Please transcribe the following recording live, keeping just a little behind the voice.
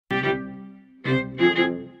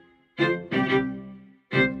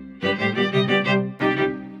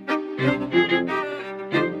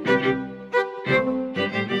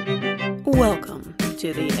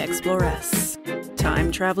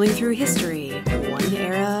traveling through history, one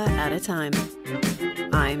era at a time.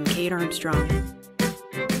 I'm Kate Armstrong.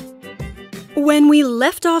 When we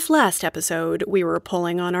left off last episode, we were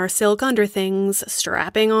pulling on our silk underthings,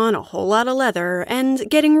 strapping on a whole lot of leather, and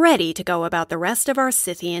getting ready to go about the rest of our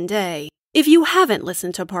Scythian day. If you haven't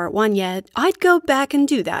listened to part 1 yet, I'd go back and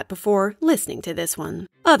do that before listening to this one.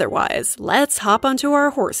 Otherwise, let's hop onto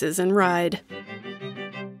our horses and ride.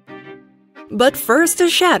 But first, a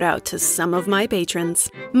shout out to some of my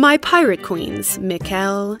patrons. My pirate queens,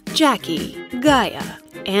 Mikkel, Jackie, Gaia,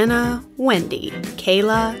 Anna, Wendy,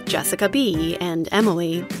 Kayla, Jessica B, and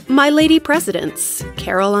Emily. My lady presidents,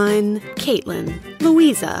 Caroline, Caitlin,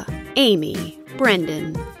 Louisa, Amy,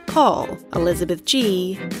 Brendan, Paul, Elizabeth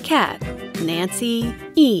G, Kat, Nancy,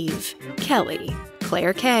 Eve, Kelly,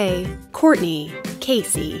 Claire K, Courtney,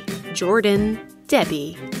 Casey, Jordan,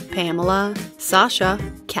 Debbie, Pamela, Sasha,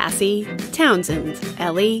 Cassie, Townsend,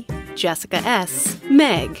 Ellie, Jessica S,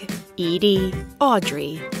 Meg, Edie,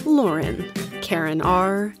 Audrey, Lauren, Karen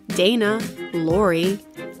R, Dana, Lori,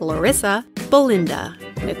 Larissa, Belinda,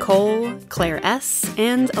 Nicole, Claire S,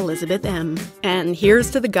 and Elizabeth M. And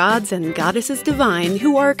here's to the gods and goddesses divine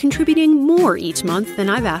who are contributing more each month than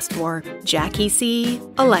I've asked for: Jackie C,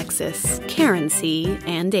 Alexis, Karen C,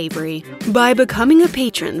 and Avery. By becoming a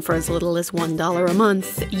patron for as little as $1 a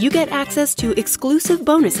month, you get access to exclusive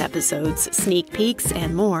bonus episodes, sneak peeks,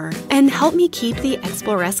 and more, and help me keep the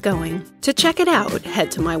Exploress going. To check it out,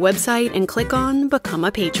 head to my website and click on Become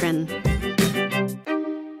a Patron.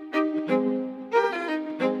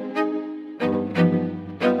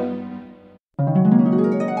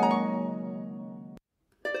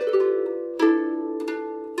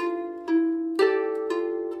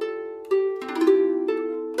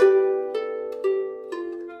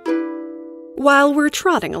 While we're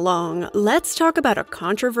trotting along, let's talk about a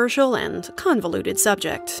controversial and convoluted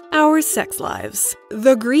subject: our sex lives.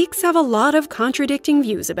 The Greeks have a lot of contradicting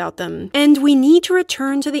views about them, and we need to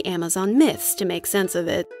return to the Amazon myths to make sense of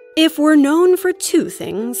it. If we're known for two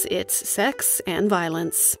things, it's sex and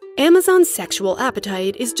violence. Amazon's sexual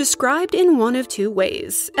appetite is described in one of two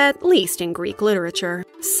ways, at least in Greek literature.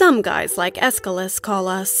 Some guys like Aeschylus call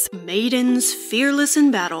us maidens fearless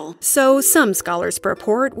in battle, so some scholars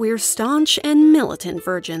purport we're staunch and militant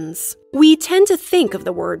virgins. We tend to think of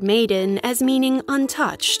the word maiden as meaning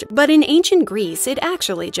untouched, but in ancient Greece it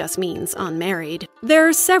actually just means unmarried. There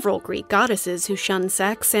are several Greek goddesses who shun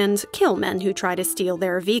sex and kill men who try to steal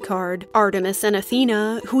their V-card. Artemis and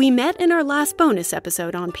Athena, who we met in our last bonus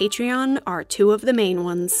episode on Patreon, are two of the main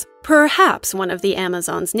ones. Perhaps one of the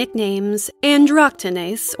Amazons' nicknames,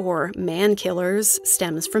 Androctones, or man-killers,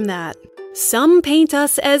 stems from that. Some paint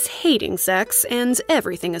us as hating sex and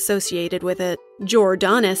everything associated with it.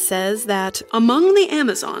 Jordanus says that, among the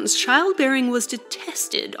Amazons, childbearing was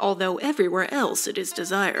detested, although everywhere else it is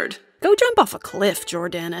desired. Go jump off a cliff,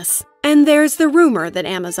 Jordanus. And there's the rumor that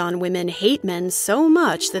Amazon women hate men so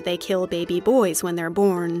much that they kill baby boys when they're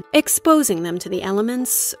born, exposing them to the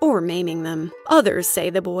elements or maiming them. Others say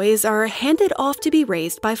the boys are handed off to be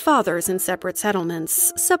raised by fathers in separate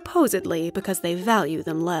settlements, supposedly because they value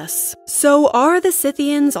them less. So are the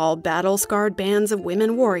Scythians all battle-scarred bands of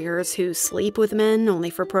women warriors who sleep with men only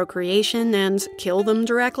for procreation and kill them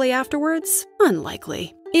directly afterwards?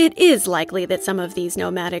 Unlikely. It is likely that some of these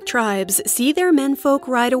nomadic tribes see their menfolk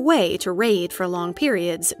ride away to raid for long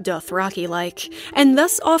periods, Dothraki-like, and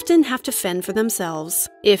thus often have to fend for themselves.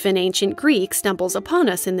 If an ancient Greek stumbles upon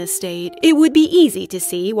us in this state, it would be easy to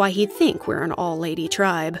see why he'd think we're an all-lady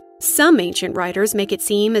tribe. Some ancient writers make it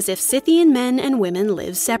seem as if Scythian men and women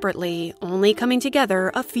live separately, only coming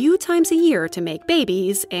together a few times a year to make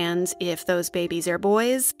babies, and, if those babies are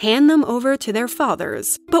boys, hand them over to their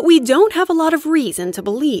fathers. But we don't have a lot of reason to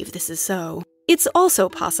believe this is so. It's also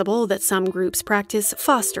possible that some groups practice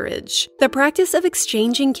fosterage, the practice of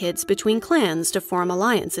exchanging kids between clans to form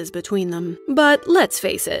alliances between them. But let's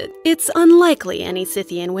face it, it's unlikely any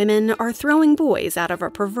Scythian women are throwing boys out of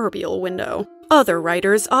a proverbial window. Other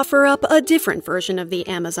writers offer up a different version of the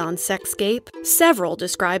Amazon sexscape. Several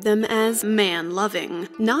describe them as man-loving,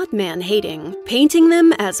 not man-hating, painting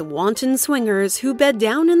them as wanton swingers who bed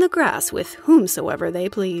down in the grass with whomsoever they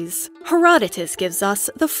please. Herodotus gives us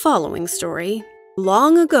the following story.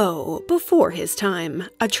 Long ago, before his time,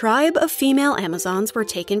 a tribe of female Amazons were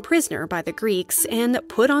taken prisoner by the Greeks and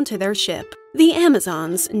put onto their ship. The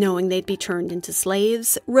Amazons, knowing they'd be turned into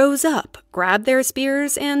slaves, rose up, grabbed their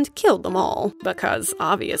spears, and killed them all, because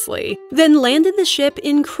obviously, then landed the ship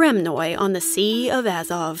in Kremnoi on the Sea of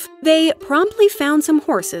Azov. They promptly found some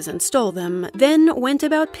horses and stole them, then went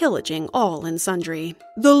about pillaging all and sundry.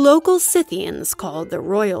 The local Scythians, called the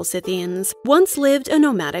Royal Scythians, once lived a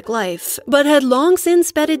nomadic life, but had long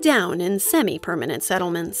since bedded down in semi-permanent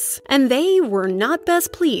settlements. And they were not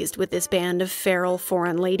best pleased with this band of feral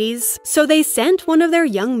foreign ladies, so they sent one of their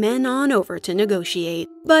young men on over to negotiate.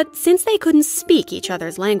 But since they couldn't speak each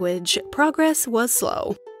other's language, progress was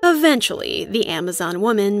slow. Eventually, the Amazon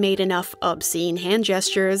woman made enough obscene hand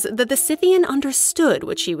gestures that the Scythian understood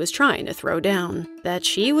what she was trying to throw down, that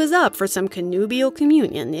she was up for some connubial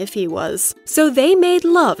communion if he was. So they made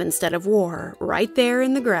love instead of war, right there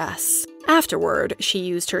in the grass. Afterward, she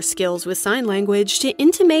used her skills with sign language to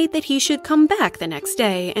intimate that he should come back the next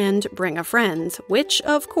day and bring a friend, which,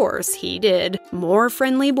 of course, he did. More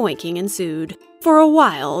friendly boinking ensued. For a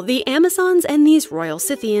while, the Amazons and these royal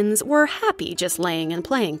Scythians were happy just laying and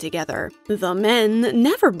playing together. The men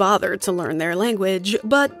never bothered to learn their language,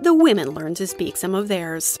 but the women learned to speak some of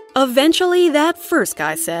theirs. Eventually, that first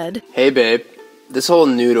guy said, "Hey babe, this whole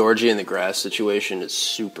nude orgy in the grass situation is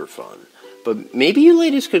super fun. But maybe you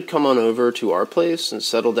ladies could come on over to our place and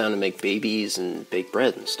settle down and make babies and bake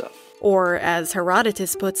bread and stuff." Or, as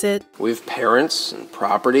Herodotus puts it, "We have parents and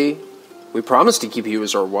property. We promise to keep you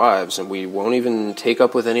as our wives, and we won't even take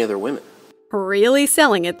up with any other women." Really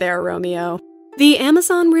selling it there, Romeo. The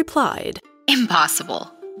Amazon replied, "Impossible.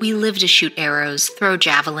 We live to shoot arrows, throw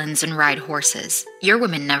javelins, and ride horses. Your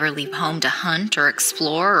women never leave home to hunt or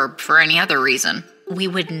explore or for any other reason. We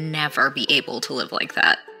would never be able to live like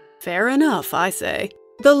that." Fair enough, I say.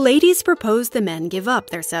 The ladies proposed the men give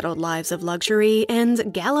up their settled lives of luxury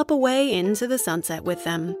and gallop away into the sunset with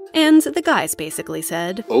them. And the guys basically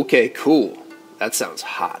said, "Okay, cool. That sounds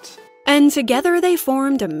hot." And together they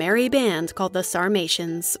formed a merry band called the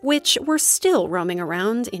Sarmatians, which were still roaming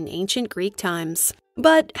around in ancient Greek times.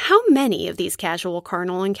 But how many of these casual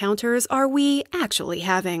carnal encounters are we actually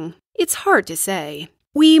having? It's hard to say.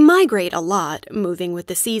 We migrate a lot, moving with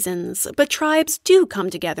the seasons, but tribes do come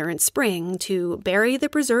together in spring to bury the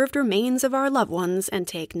preserved remains of our loved ones and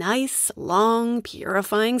take nice, long,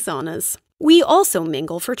 purifying saunas. We also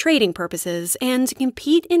mingle for trading purposes and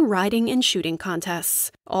compete in riding and shooting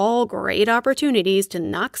contests. All great opportunities to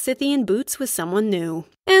knock Scythian boots with someone new.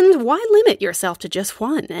 And why limit yourself to just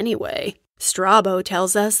one, anyway? Strabo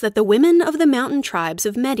tells us that the women of the mountain tribes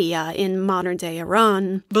of Media in modern-day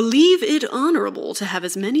Iran believe it honorable to have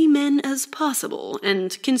as many men as possible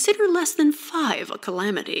and consider less than 5 a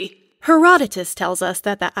calamity. Herodotus tells us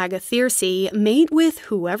that the Agathyrsi mate with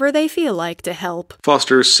whoever they feel like to help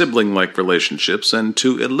foster sibling-like relationships and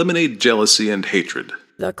to eliminate jealousy and hatred.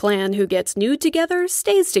 The clan who gets nude together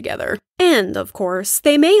stays together. And, of course,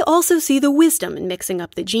 they may also see the wisdom in mixing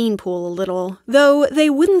up the gene pool a little, though they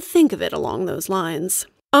wouldn't think of it along those lines.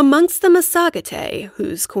 Amongst the Masagetae,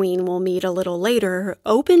 whose queen we'll meet a little later,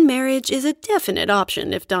 open marriage is a definite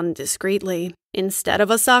option if done discreetly. Instead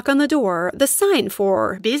of a sock on the door, the sign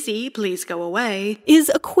for "busy, please go away"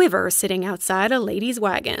 is a quiver sitting outside a lady's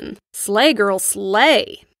wagon. Slay, girl,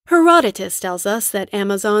 slay! Herodotus tells us that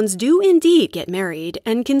Amazons do indeed get married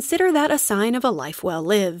and consider that a sign of a life well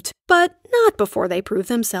lived, but not before they prove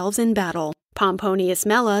themselves in battle. Pomponius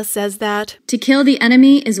Mela says that, "To kill the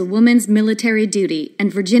enemy is a woman's military duty,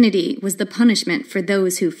 and virginity was the punishment for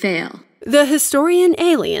those who fail." The historian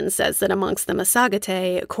Aelian says that amongst the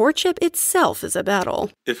Masagetae, courtship itself is a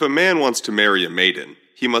battle. If a man wants to marry a maiden,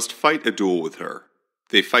 he must fight a duel with her.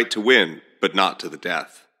 They fight to win, but not to the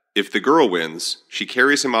death. If the girl wins, she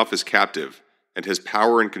carries him off as captive and has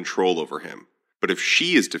power and control over him. But if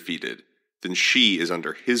she is defeated, then she is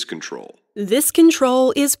under his control. This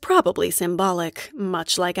control is probably symbolic.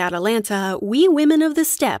 Much like Atalanta, we women of the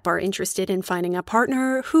steppe are interested in finding a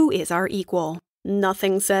partner who is our equal.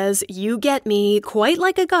 Nothing says, "you get me," quite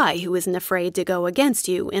like a guy who isn't afraid to go against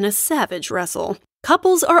you in a savage wrestle.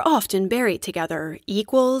 Couples are often buried together,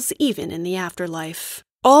 equals even in the afterlife.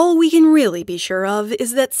 All we can really be sure of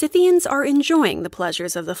is that Scythians are enjoying the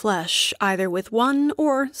pleasures of the flesh, either with one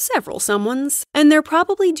or several someones, and they're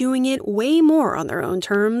probably doing it way more on their own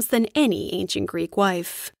terms than any ancient Greek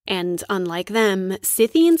wife. And unlike them,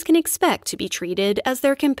 Scythians can expect to be treated as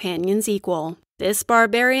their companion's equal. This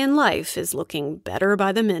barbarian life is looking better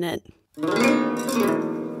by the minute.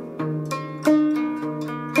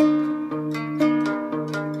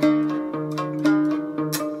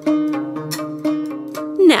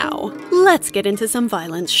 Now, let's get into some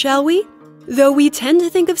violence, shall we? Though we tend to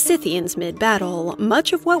think of Scythians mid-battle,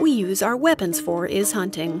 much of what we use our weapons for is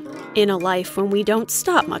hunting. In a life when we don't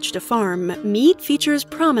stop much to farm, meat features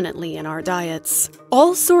prominently in our diets.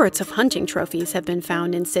 All sorts of hunting trophies have been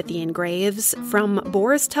found in Scythian graves, from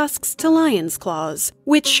boar's tusks to lion's claws,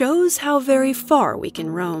 which shows how very far we can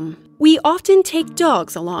roam. We often take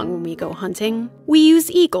dogs along when we go hunting. We use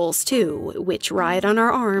eagles, too, which ride on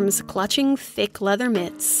our arms, clutching thick leather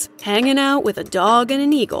mitts. Hanging out with a dog and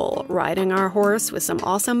an eagle, riding our horse with some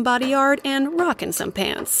awesome body art, and rocking some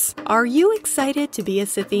pants. Are you excited to be a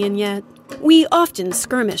Scythian yet? We often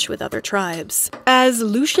skirmish with other tribes. As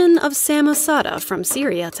Lucian of Samosata from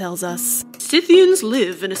Syria tells us, Scythians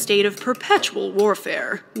live in a state of perpetual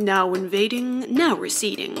warfare, now invading, now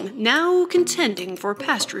receding, now contending for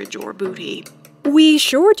pasturage or booty. We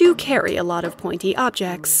sure do carry a lot of pointy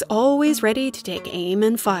objects, always ready to take aim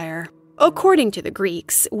and fire. According to the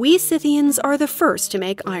Greeks, we Scythians are the first to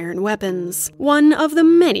make iron weapons, one of the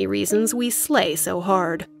many reasons we slay so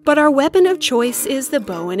hard. But our weapon of choice is the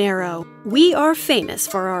bow and arrow. We are famous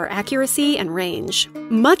for our accuracy and range.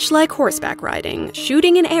 Much like horseback riding,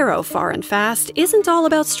 shooting an arrow far and fast isn't all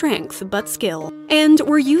about strength, but skill. And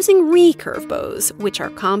we're using recurve bows, which are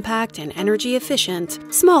compact and energy efficient,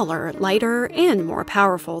 smaller, lighter, and more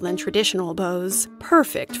powerful than traditional bows,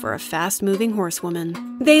 perfect for a fast-moving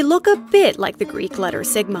horsewoman. They look a bit like the Greek letter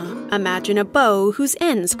sigma. Imagine a bow whose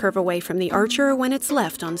ends curve away from the archer when it's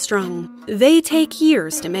left unstrung. They take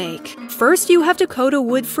years to make. First, you have to coat a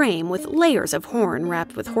wood frame with layers of horn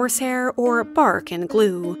wrapped with horsehair or bark and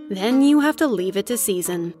glue. Then you have to leave it to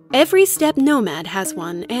season. Every steppe nomad has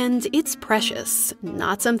one, and it's precious,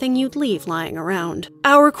 not something you'd leave lying around.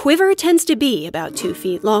 Our quiver tends to be about 2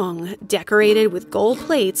 feet long, decorated with gold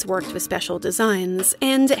plates worked with special designs,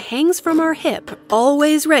 and hangs from our hip,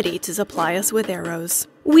 always ready to supply us with arrows.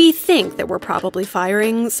 We think that we're probably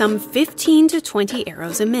firing some 15 to 20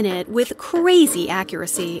 arrows a minute with crazy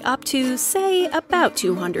accuracy up to, say, about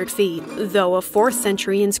 200 feet, though a 4th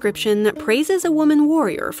century inscription praises a woman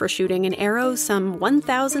warrior for shooting an arrow some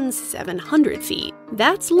 1,700 feet.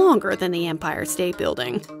 That's longer than the Empire State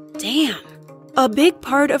Building. Damn! A big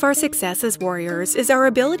part of our success as warriors is our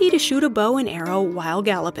ability to shoot a bow and arrow while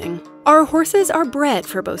galloping. Our horses are bred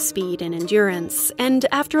for both speed and endurance, and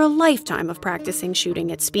after a lifetime of practicing shooting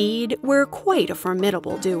at speed, we're quite a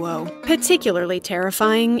formidable duo. Particularly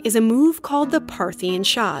terrifying is a move called the Parthian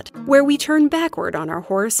shot, where we turn backward on our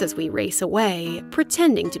horse as we race away,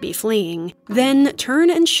 pretending to be fleeing, then turn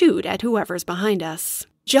and shoot at whoever's behind us.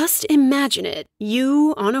 Just imagine it,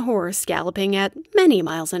 you on a horse galloping at many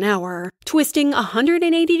miles an hour, twisting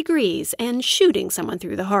 180 degrees and shooting someone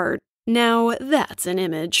through the heart. Now that's an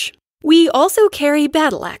image. We also carry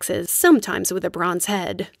battle axes, sometimes with a bronze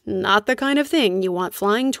head. Not the kind of thing you want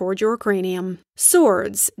flying toward your cranium.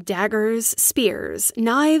 Swords, daggers, spears,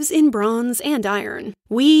 knives in bronze and iron.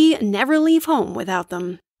 We never leave home without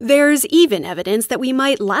them. There's even evidence that we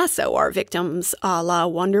might lasso our victims, a la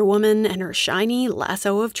Wonder Woman and her shiny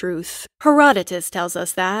lasso of truth. Herodotus tells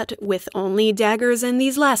us that, with only daggers and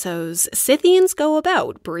these lassos, Scythians go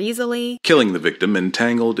about breezily, killing the victim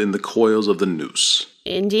entangled in the coils of the noose.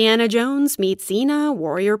 Indiana Jones meets Xena,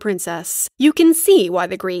 warrior princess. You can see why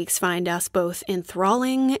the Greeks find us both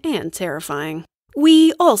enthralling and terrifying.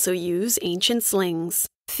 We also use ancient slings.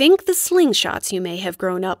 Think the slingshots you may have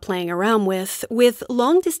grown up playing around with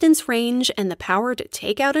long-distance range and the power to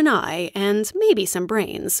take out an eye and maybe some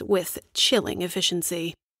brains with chilling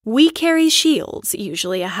efficiency. We carry shields,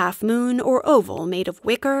 usually a half-moon or oval made of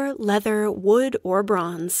wicker, leather, wood, or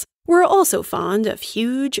bronze. We're also fond of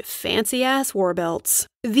huge, fancy-ass war belts.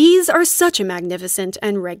 These are such a magnificent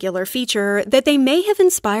and regular feature that they may have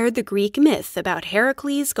inspired the Greek myth about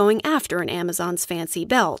Heracles going after an Amazon's fancy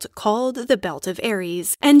belt called the Belt of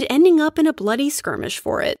Ares and ending up in a bloody skirmish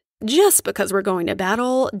for it. Just because we're going to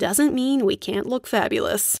battle doesn't mean we can't look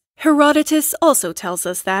fabulous. Herodotus also tells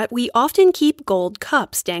us that we often keep gold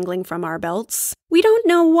cups dangling from our belts. We don't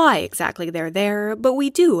know why exactly they're there, but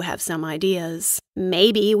we do have some ideas.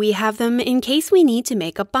 Maybe we have them in case we need to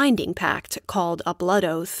make a binding pact called a blood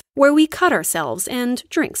oath, where we cut ourselves and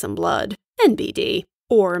drink some blood. NBD.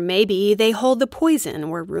 Or maybe they hold the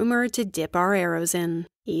poison we're rumored to dip our arrows in.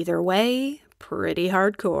 Either way, pretty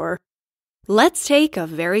hardcore. Let's take a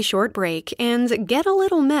very short break and get a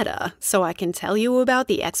little meta so I can tell you about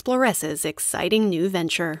the Exploress's exciting new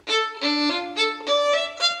venture.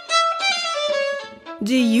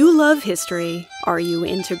 Do you love history? Are you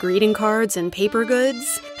into greeting cards and paper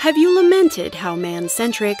goods? Have you lamented how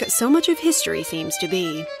man-centric so much of history seems to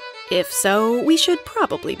be? If so, we should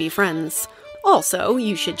probably be friends. Also,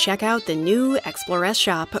 you should check out the new Exploress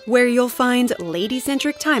shop, where you'll find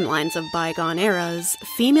lady-centric timelines of bygone eras,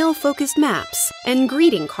 female-focused maps, and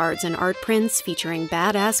greeting cards and art prints featuring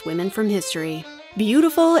badass women from history.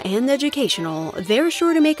 Beautiful and educational, they're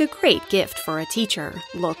sure to make a great gift for a teacher,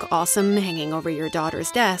 look awesome hanging over your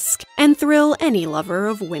daughter's desk, and thrill any lover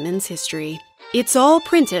of women's history. It's all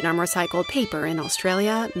printed on recycled paper in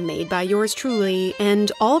Australia, made by yours truly,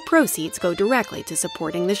 and all proceeds go directly to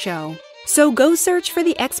supporting the show. So go search for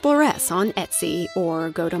the Exploress on Etsy, or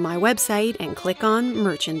go to my website and click on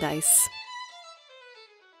Merchandise.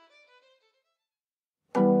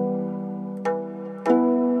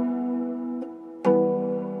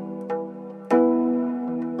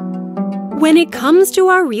 When it comes to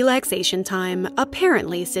our relaxation time,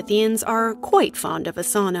 apparently Scythians are quite fond of a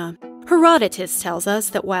sauna. Herodotus tells us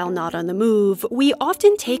that while not on the move, we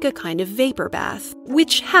often take a kind of vapor bath,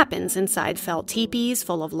 which happens inside felt teepees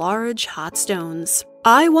full of large, hot stones.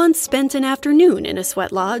 I once spent an afternoon in a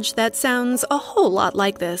sweat lodge that sounds a whole lot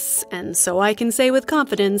like this, and so I can say with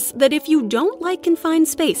confidence that if you don't like confined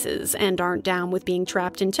spaces and aren't down with being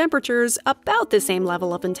trapped in temperatures about the same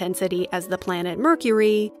level of intensity as the planet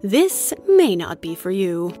Mercury, this may not be for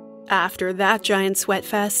you. After that giant sweat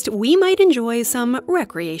fest, we might enjoy some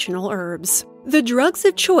recreational herbs. The drugs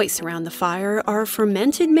of choice around the fire are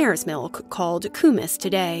fermented mare's milk called kumis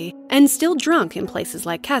today, and still drunk in places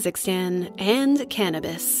like Kazakhstan, and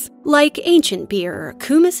cannabis. Like ancient beer,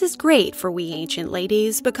 kumis is great for we ancient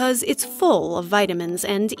ladies because it's full of vitamins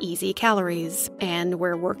and easy calories, and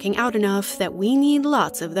we're working out enough that we need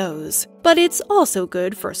lots of those. But it's also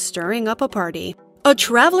good for stirring up a party. A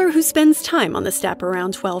traveler who spends time on the steppe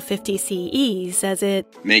around 1250 CE says it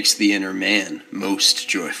makes the inner man most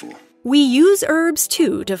joyful. We use herbs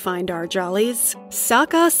too to find our jollies.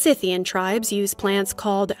 Saka Scythian tribes use plants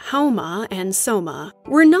called hauma and soma.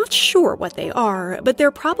 We're not sure what they are, but they're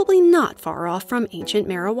probably not far off from ancient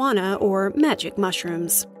marijuana or magic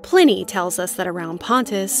mushrooms. Pliny tells us that around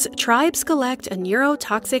Pontus, tribes collect a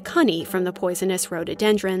neurotoxic honey from the poisonous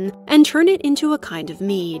rhododendron and turn it into a kind of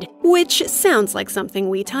mead, which sounds like something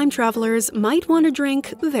we time travelers might want to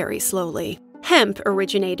drink very slowly. Hemp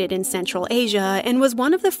originated in Central Asia and was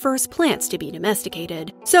one of the first plants to be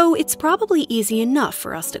domesticated, so it's probably easy enough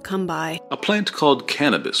for us to come by. A plant called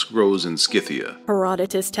cannabis grows in Scythia.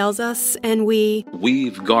 Herodotus tells us, and we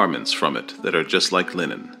weave garments from it that are just like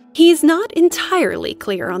linen. He's not entirely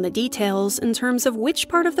clear on the details in terms of which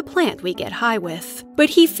part of the plant we get high with,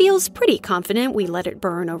 but he feels pretty confident we let it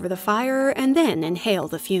burn over the fire and then inhale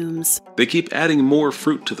the fumes. They keep adding more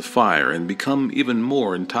fruit to the fire and become even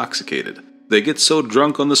more intoxicated. They get so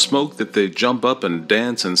drunk on the smoke that they jump up and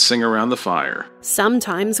dance and sing around the fire.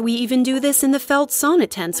 Sometimes we even do this in the felt sauna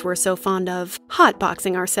tents we're so fond of,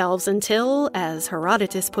 hotboxing ourselves until, as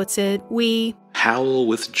Herodotus puts it, we howl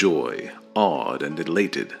with joy, awed and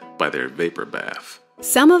elated by their vapor bath.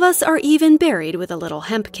 Some of us are even buried with a little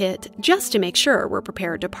hemp kit, just to make sure we're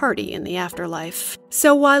prepared to party in the afterlife.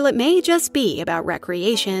 So while it may just be about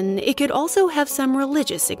recreation, it could also have some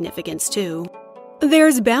religious significance too.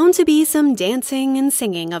 There's bound to be some dancing and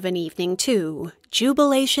singing of an evening too,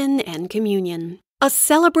 jubilation and communion. A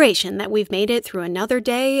celebration that we've made it through another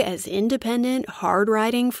day as independent,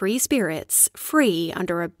 hard-riding free spirits, free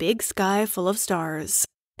under a big sky full of stars.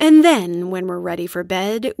 And then, when we're ready for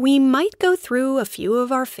bed, we might go through a few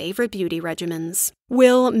of our favorite beauty regimens.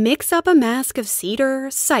 We'll mix up a mask of cedar,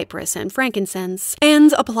 cypress, and frankincense,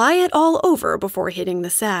 and apply it all over before hitting the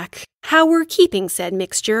sack. How we're keeping said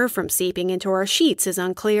mixture from seeping into our sheets is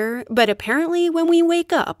unclear, but apparently when we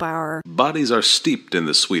wake up, our bodies are steeped in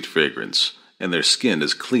the sweet fragrance, and their skin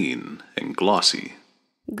is clean and glossy.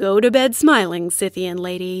 Go to bed smiling, Scythian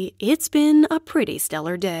lady. It's been a pretty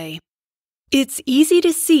stellar day. It's easy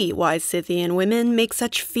to see why Scythian women make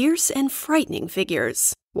such fierce and frightening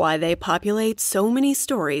figures, why they populate so many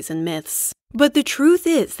stories and myths. But the truth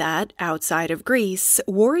is that, outside of Greece,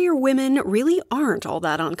 warrior women really aren't all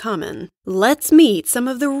that uncommon. Let's meet some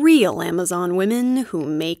of the real Amazon women who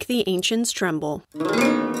make the ancients tremble.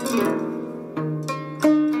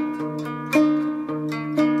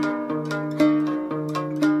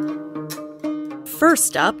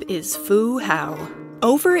 First up is Fu Hao.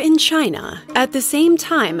 Over in China, at the same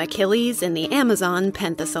time Achilles and the Amazon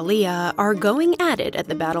Penthesilea are going at it at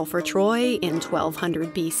the Battle for Troy in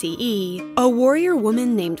 1200 BCE, a warrior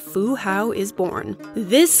woman named Fu Hao is born.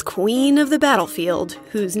 This queen of the battlefield,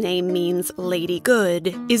 whose name means Lady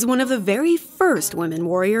Good, is one of the very first women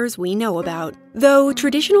warriors we know about, though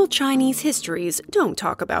traditional Chinese histories don't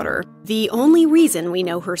talk about her. The only reason we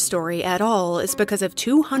know her story at all is because of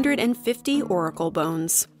 250 oracle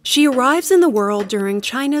bones. She arrives in the world during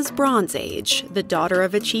China's Bronze Age, the daughter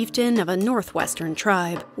of a chieftain of a northwestern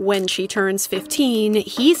tribe. When she turns 15,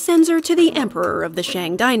 he sends her to the emperor of the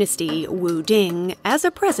Shang dynasty, Wu Ding, as a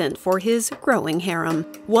present for his growing harem.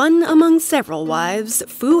 One among several wives,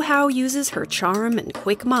 Fu Hao uses her charm and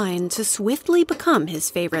quick mind to swiftly become his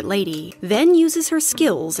favorite lady, then uses her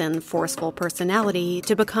skills and forceful personality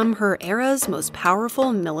to become her era's most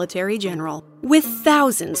powerful military general. With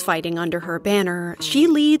thousands fighting under her banner, she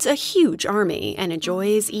leads a huge army and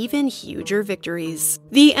enjoys even huger victories.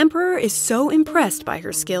 The emperor is so impressed by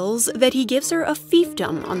her skills that he gives her a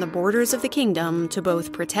fiefdom on the borders of the kingdom to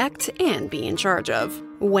both protect and be in charge of.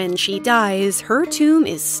 When she dies, her tomb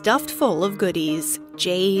is stuffed full of goodies: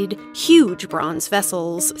 jade, huge bronze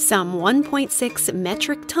vessels, some 1.6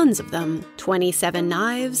 metric tons of them, 27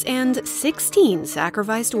 knives, and 16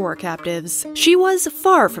 sacrificed war captives. She was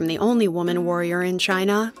far from the only woman warrior in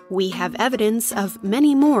China. We have evidence of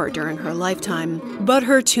many more during her lifetime, but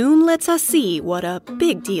her tomb lets us see what a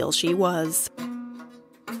big deal she was.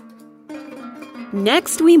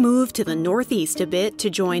 Next, we move to the northeast a bit to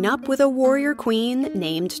join up with a warrior queen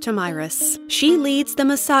named Tomyris. She leads the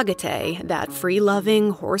Masagate, that free-loving,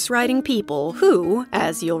 horse-riding people who,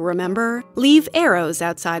 as you'll remember, leave arrows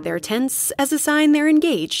outside their tents as a sign they're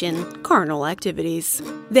engaged in carnal activities.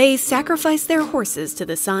 They sacrifice their horses to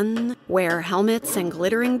the sun, wear helmets and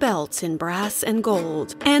glittering belts in brass and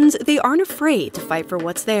gold, and they aren't afraid to fight for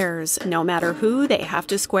what's theirs, no matter who they have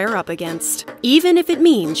to square up against, even if it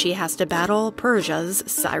means she has to battle Persia's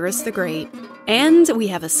Cyrus the Great. And we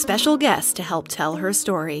have a special guest to help tell her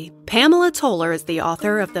story. Pamela Toller is the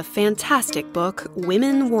author of the fantastic book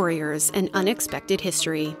Women Warriors: An Unexpected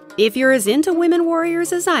History. If you're as into women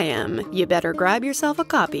warriors as I am, you better grab yourself a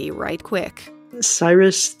copy right quick.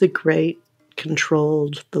 Cyrus the Great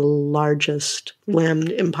controlled the largest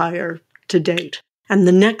land empire to date. And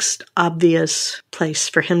the next obvious place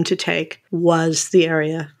for him to take was the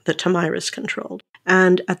area that Tomyris controlled.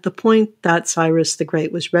 And at the point that Cyrus the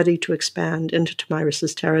Great was ready to expand into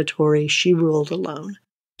Tomyris' territory, she ruled alone.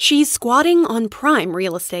 She's squatting on prime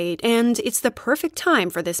real estate, and it's the perfect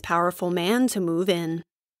time for this powerful man to move in.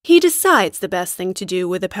 He decides the best thing to do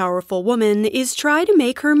with a powerful woman is try to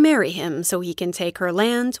make her marry him so he can take her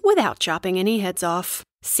land without chopping any heads off.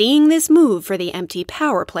 Seeing this move for the empty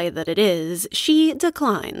power play that it is, she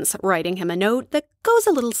declines, writing him a note that goes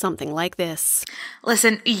a little something like this.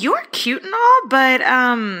 Listen, you're cute and all, but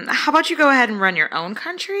how about you go ahead and run your own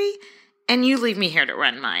country, and you leave me here to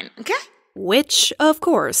run mine, okay? Which, of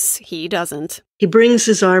course, he doesn't. He brings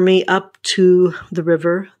his army up to the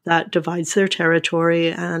river that divides their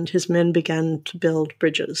territory, and his men begin to build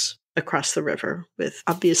bridges across the river with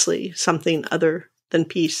obviously something other than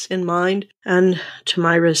peace in mind. And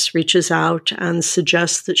Tomyris reaches out and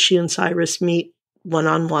suggests that she and Cyrus meet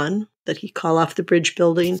one-on-one, that he call off the bridge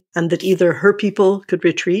building, and that either her people could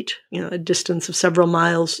retreat, a distance of several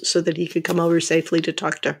miles so that he could come over safely to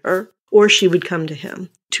talk to her, or she would come to him.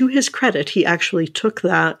 To his credit, he actually took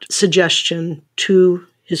that suggestion to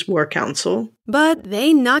his war council. But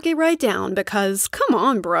they knock it right down because, come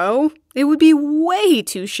on, bro. It would be way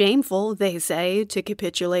too shameful, they say, to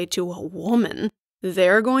capitulate to a woman.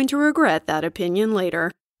 They're going to regret that opinion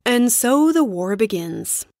later. And so the war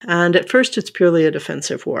begins. And at first it's purely a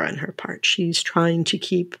defensive war on her part. She's trying to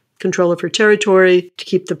keep control of her territory, to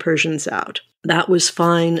keep the Persians out. That was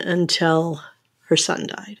fine until her son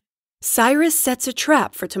died. Cyrus sets a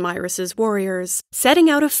trap for Tomyris' warriors, setting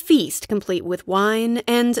out a feast complete with wine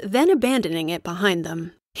and then abandoning it behind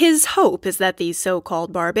them. His hope is that these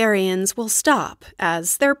so-called barbarians will stop,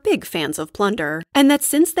 as they're big fans of plunder, and that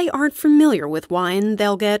since they aren't familiar with wine,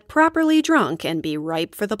 they'll get properly drunk and be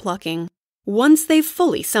ripe for the plucking. Once they've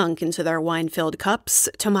fully sunk into their wine-filled cups,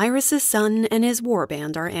 Tomyris' son and his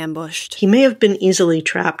warband are ambushed. He may have been easily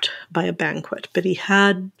trapped by a banquet, but he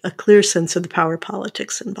had a clear sense of the power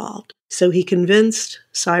politics involved. So he convinced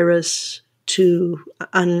Cyrus to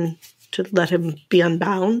let him be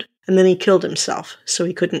unbound, and then he killed himself so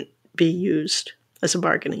he couldn't be used as a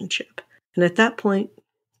bargaining chip. And at that point,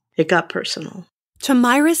 it got personal.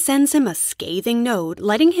 Tomyris sends him a scathing note,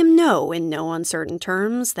 letting him know in no uncertain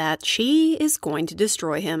terms that she is going to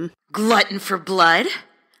destroy him. Glutton for blood,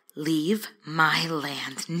 leave my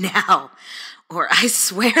land now, or I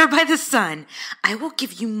swear by the sun, I will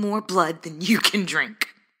give you more blood than you can drink.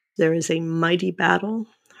 There is a mighty battle.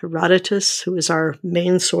 Herodotus, who is our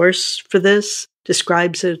main source for this,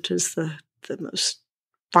 describes it as the most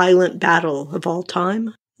violent battle of all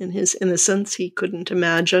time. In his innocence, he couldn't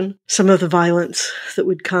imagine some of the violence that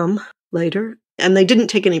would come later. And they didn't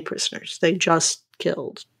take any prisoners. They just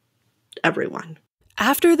killed everyone.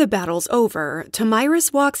 After the battle's over,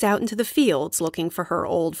 Tomyris walks out into the fields looking for her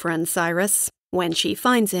old friend Cyrus. When she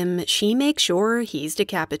finds him, she makes sure he's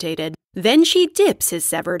decapitated. Then she dips his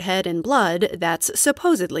severed head in blood that's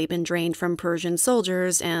supposedly been drained from Persian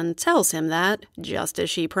soldiers and tells him that, just as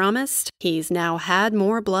she promised, he's now had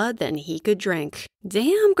more blood than he could drink.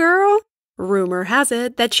 Damn, girl! Rumor has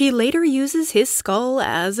it that she later uses his skull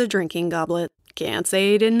as a drinking goblet. Can't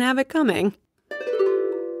say he didn't have it coming.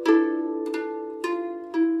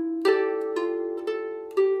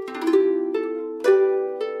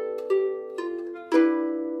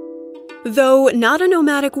 Though not a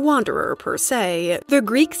nomadic wanderer per se, the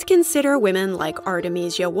Greeks consider women like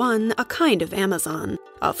Artemisia I a kind of Amazon,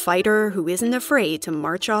 a fighter who isn't afraid to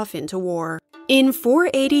march off into war. In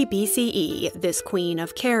 480 BCE, this queen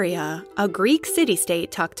of Caria, a Greek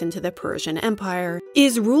city-state tucked into the Persian Empire,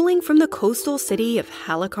 is ruling from the coastal city of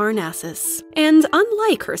Halicarnassus. And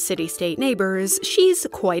unlike her city-state neighbors, she's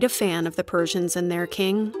quite a fan of the Persians and their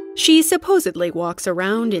king. She supposedly walks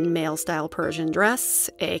around in male-style Persian dress,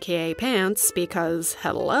 aka pants, because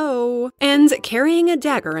hello, and carrying a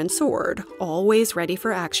dagger and sword, always ready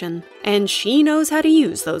for action. And she knows how to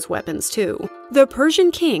use those weapons too. The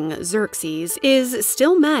Persian king, Xerxes, is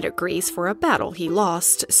still mad at Greece for a battle he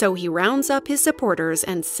lost, so he rounds up his supporters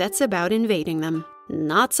and sets about invading them.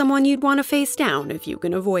 Not someone you'd want to face down if you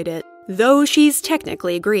can avoid it. Though she's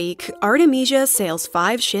technically Greek, Artemisia sails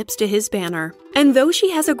 5 ships to his banner. And though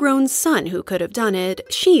she has a grown son who could have done it,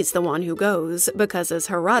 she's the one who goes, because as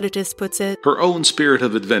Herodotus puts it, her own spirit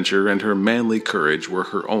of adventure and her manly courage were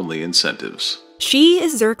her only incentives. She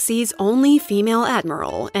is Xerxes' only female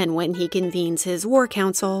admiral, and when he convenes his war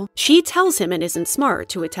council, she tells him it isn't smart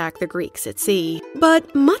to attack the Greeks at sea.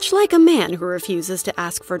 But much like a man who refuses to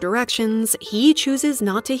ask for directions, he chooses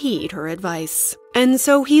not to heed her advice. And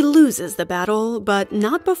so he loses the battle, but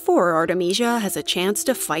not before Artemisia has a chance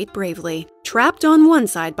to fight bravely. Trapped on one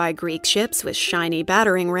side by Greek ships with shiny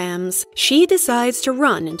battering rams, she decides to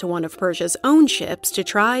run into one of Persia's own ships to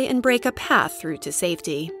try and break a path through to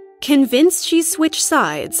safety. Convinced she's switched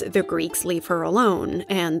sides, the Greeks leave her alone,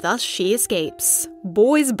 and thus she escapes.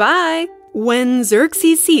 Boys, bye! When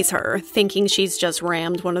Xerxes sees her, thinking she's just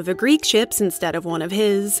rammed one of the Greek ships instead of one of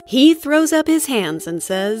his, he throws up his hands and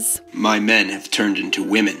says, "My men have turned into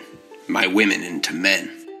women, my women into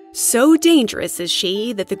men." So dangerous is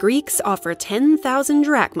she that the Greeks offer 10,000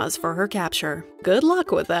 drachmas for her capture. Good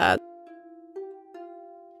luck with that.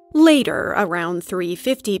 Later, around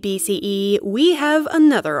 350 BCE, we have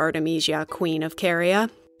another Artemisia, queen of Caria.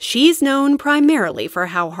 She's known primarily for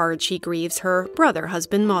how hard she grieves her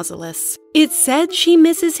brother-husband Mausolus. It's said she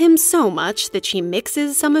misses him so much that she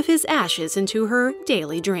mixes some of his ashes into her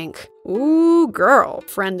daily drink. Ooh, girl,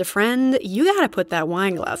 friend to friend, you gotta put that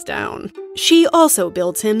wine glass down. She also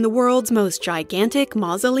builds him the world's most gigantic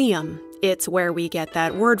mausoleum. It's where we get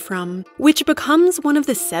that word from, which becomes one of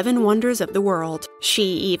the 7 wonders of the world. She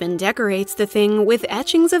even decorates the thing with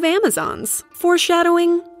etchings of Amazons.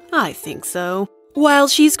 Foreshadowing? I think so. While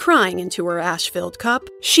she's crying into her ash-filled cup,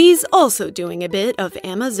 she's also doing a bit of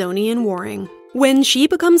Amazonian warring. When she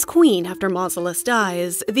becomes queen after Mausolus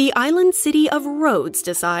dies, the island city of Rhodes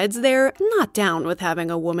decides they're not down with having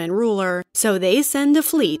a woman ruler, so they send a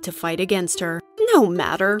fleet to fight against her. No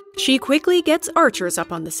matter. She quickly gets archers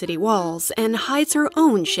up on the city walls and hides her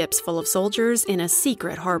own ships full of soldiers in a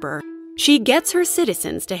secret harbor. She gets her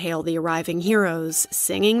citizens to hail the arriving heroes,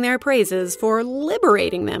 singing their praises for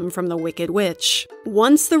liberating them from the wicked witch.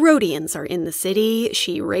 Once the Rhodians are in the city,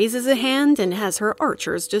 she raises a hand and has her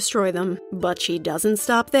archers destroy them. But she doesn't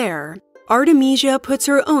stop there. Artemisia puts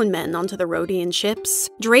her own men onto the Rhodian ships,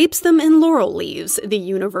 drapes them in laurel leaves, the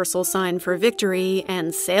universal sign for victory,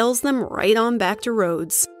 and sails them right on back to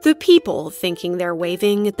Rhodes. The people, thinking they're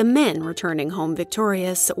waving at the men returning home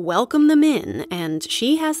victorious, welcome them in, and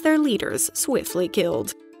she has their leaders swiftly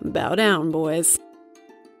killed. Bow down, boys.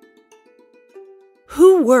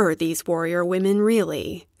 Who were these warrior women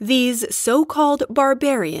really? These so-called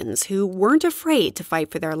barbarians who weren't afraid to fight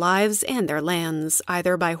for their lives and their lands,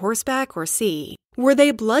 either by horseback or sea. Were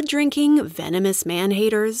they blood-drinking, venomous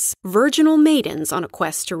man-haters? Virginal maidens on a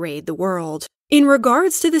quest to raid the world? In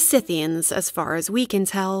regards to the Scythians, as far as we can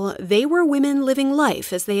tell, they were women living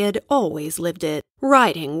life as they had always lived it,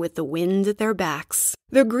 riding with the wind at their backs.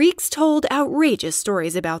 The Greeks told outrageous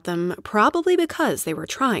stories about them, probably because they were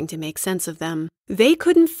trying to make sense of them. They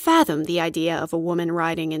couldn't fathom the idea of a woman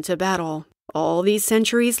riding into battle. All these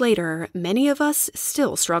centuries later, many of us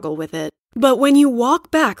still struggle with it. But when you walk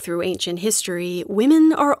back through ancient history,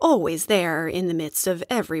 women are always there in the midst of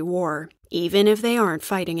every war, even if they aren't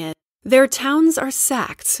fighting it. Their towns are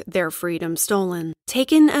sacked, their freedom stolen,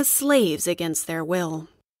 taken as slaves against their will.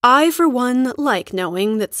 I, for one, like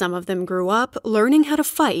knowing that some of them grew up learning how to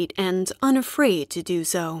fight and unafraid to do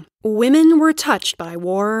so. Women were touched by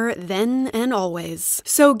war then and always,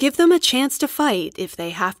 so give them a chance to fight if they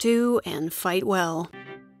have to, and fight well.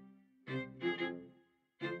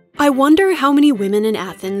 I wonder how many women in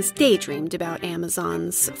Athens daydreamed about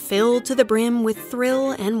Amazons, filled to the brim with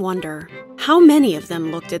thrill and wonder. How many of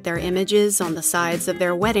them looked at their images on the sides of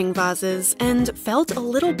their wedding vases and felt a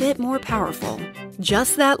little bit more powerful,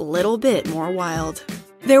 just that little bit more wild.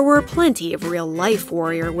 There were plenty of real-life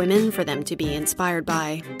warrior women for them to be inspired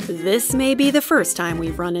by. This may be the first time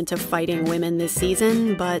we've run into fighting women this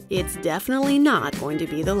season, but it's definitely not going to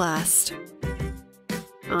be the last.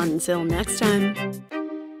 Until next time.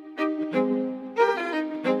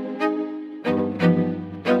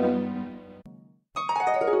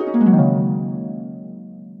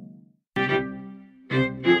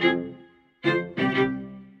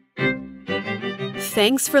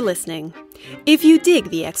 Thanks for listening. If you dig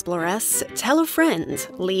the Exploress, tell a friend,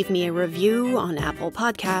 leave me a review on Apple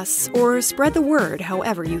Podcasts, or spread the word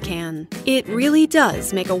however you can. It really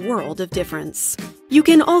does make a world of difference. You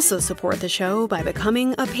can also support the show by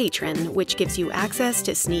becoming a patron, which gives you access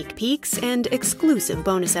to sneak peeks and exclusive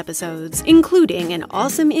bonus episodes, including an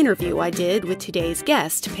awesome interview I did with today's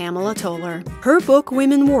guest, Pamela Toller. Her book,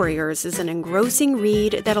 Women Warriors, is an engrossing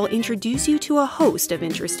read that'll introduce you to a host of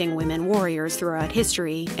interesting women warriors throughout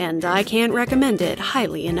history, and I can't recommend it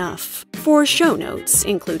highly enough. For show notes,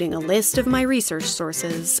 including a list of my research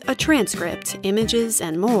sources, a transcript, images,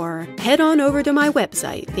 and more, head on over to my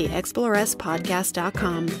website, theexploresspodcast.com.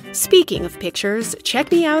 Speaking of pictures,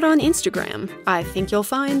 check me out on Instagram. I think you'll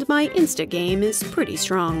find my Insta game is pretty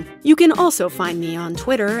strong. You can also find me on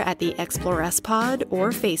Twitter at the Exploress Pod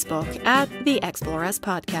or Facebook at the Exploress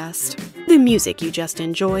Podcast. The music you just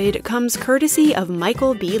enjoyed comes courtesy of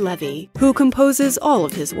Michael B. Levy, who composes all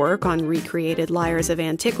of his work on recreated lyres of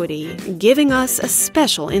antiquity, giving us a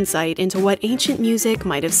special insight into what ancient music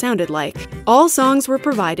might have sounded like. All songs were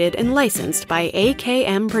provided and licensed by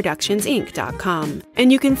akmproductionsinc.com,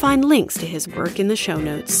 and you can find links to his work in the show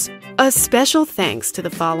notes. A special thanks to the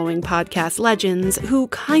following podcast legends who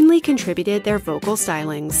kindly contributed their vocal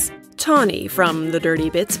stylings. Tawny from the Dirty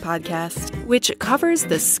Bits podcast, which covers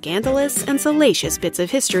the scandalous and salacious bits of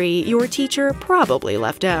history your teacher probably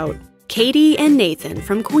left out. Katie and Nathan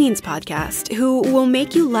from Queen's podcast, who will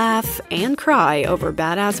make you laugh and cry over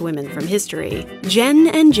badass women from history. Jen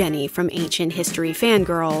and Jenny from Ancient History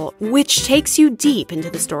Fangirl, which takes you deep into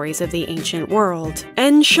the stories of the ancient world.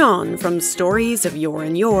 And Sean from Stories of Yore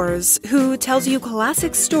and Yours, who tells you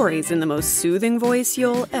classic stories in the most soothing voice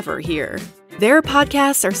you'll ever hear. Their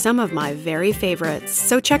podcasts are some of my very favorites,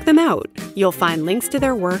 so check them out. You'll find links to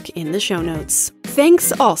their work in the show notes.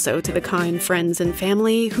 Thanks also to the kind friends and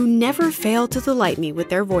family who never fail to delight me with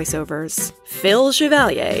their voiceovers. Phil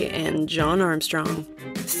Chevalier and John Armstrong.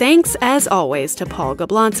 Thanks, as always, to Paul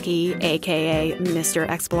Gablonsky, aka Mr.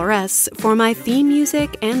 Exploress, for my theme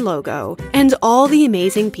music and logo, and all the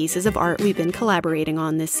amazing pieces of art we've been collaborating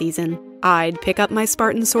on this season. I'd pick up my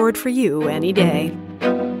Spartan sword for you any day.